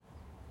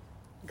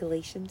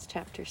Galatians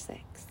chapter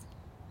 6.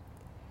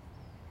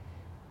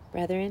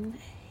 Brethren,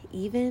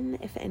 even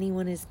if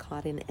anyone is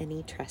caught in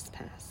any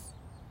trespass,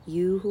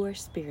 you who are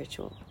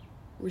spiritual,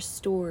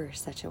 restore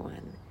such a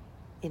one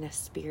in a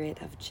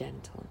spirit of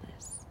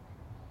gentleness,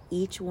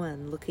 each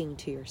one looking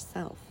to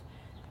yourself,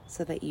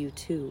 so that you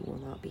too will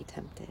not be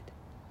tempted.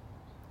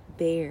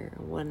 Bear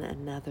one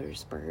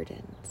another's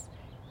burdens,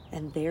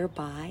 and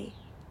thereby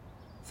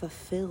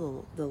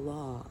fulfill the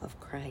law of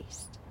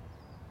Christ.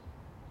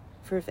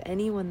 For if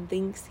anyone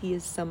thinks he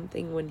is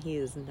something when he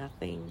is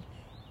nothing,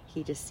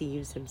 he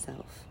deceives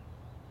himself.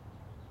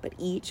 But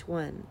each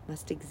one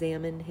must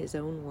examine his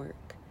own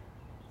work,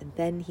 and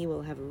then he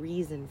will have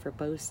reason for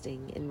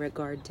boasting in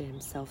regard to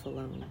himself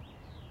alone,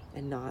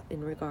 and not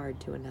in regard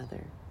to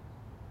another.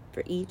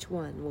 For each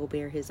one will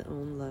bear his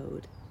own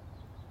load.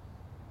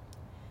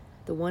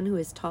 The one who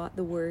is taught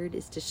the word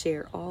is to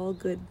share all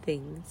good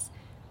things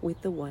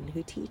with the one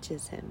who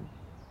teaches him.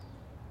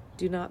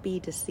 Do not be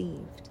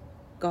deceived.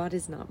 God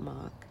is not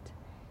mocked.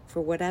 For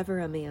whatever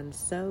a man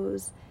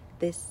sows,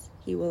 this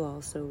he will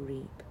also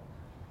reap.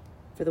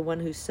 For the one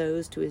who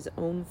sows to his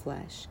own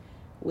flesh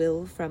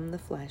will from the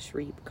flesh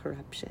reap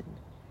corruption.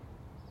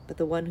 But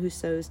the one who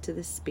sows to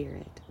the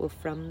Spirit will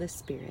from the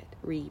Spirit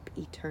reap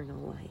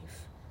eternal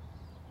life.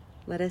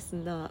 Let us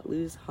not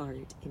lose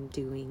heart in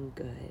doing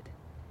good,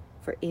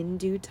 for in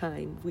due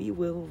time we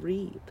will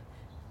reap,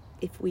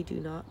 if we do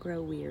not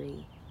grow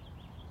weary.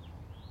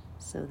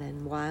 So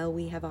then, while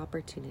we have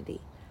opportunity,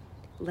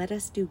 let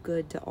us do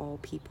good to all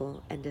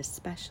people, and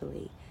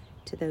especially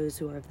to those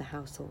who are of the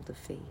household of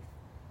faith.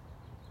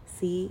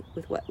 See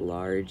with what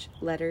large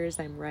letters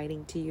I'm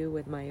writing to you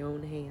with my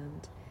own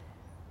hand.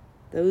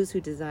 Those who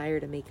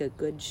desire to make a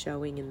good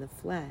showing in the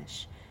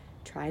flesh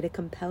try to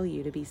compel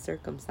you to be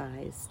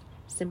circumcised,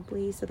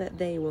 simply so that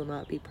they will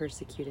not be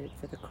persecuted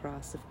for the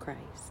cross of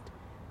Christ.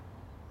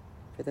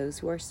 For those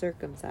who are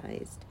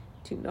circumcised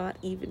do not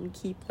even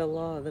keep the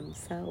law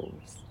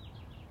themselves,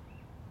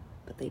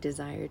 but they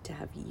desire to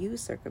have you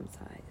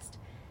circumcised,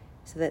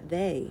 so that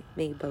they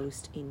may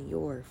boast in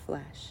your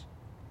flesh.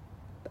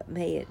 But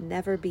may it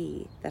never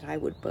be that I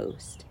would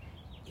boast,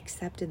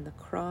 except in the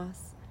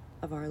cross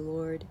of our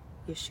Lord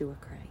Yeshua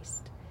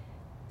Christ,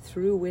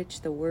 through which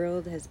the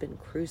world has been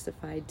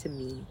crucified to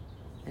me,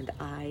 and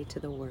I to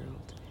the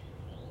world.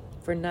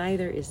 For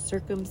neither is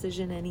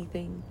circumcision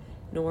anything,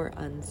 nor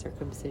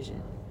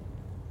uncircumcision,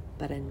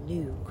 but a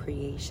new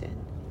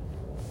creation.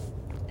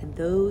 And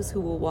those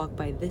who will walk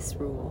by this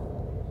rule,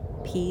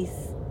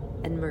 peace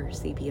and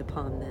mercy be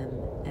upon them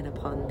and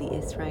upon the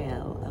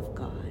Israel of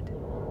God.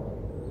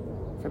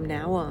 From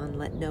now on,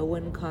 let no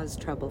one cause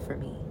trouble for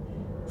me,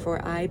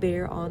 for I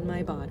bear on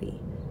my body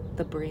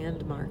the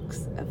brand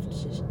marks of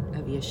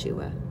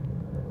Yeshua.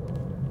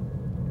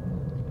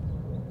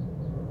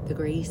 The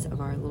grace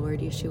of our Lord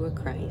Yeshua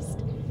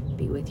Christ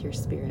be with your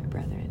spirit,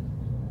 brethren.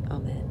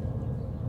 Amen.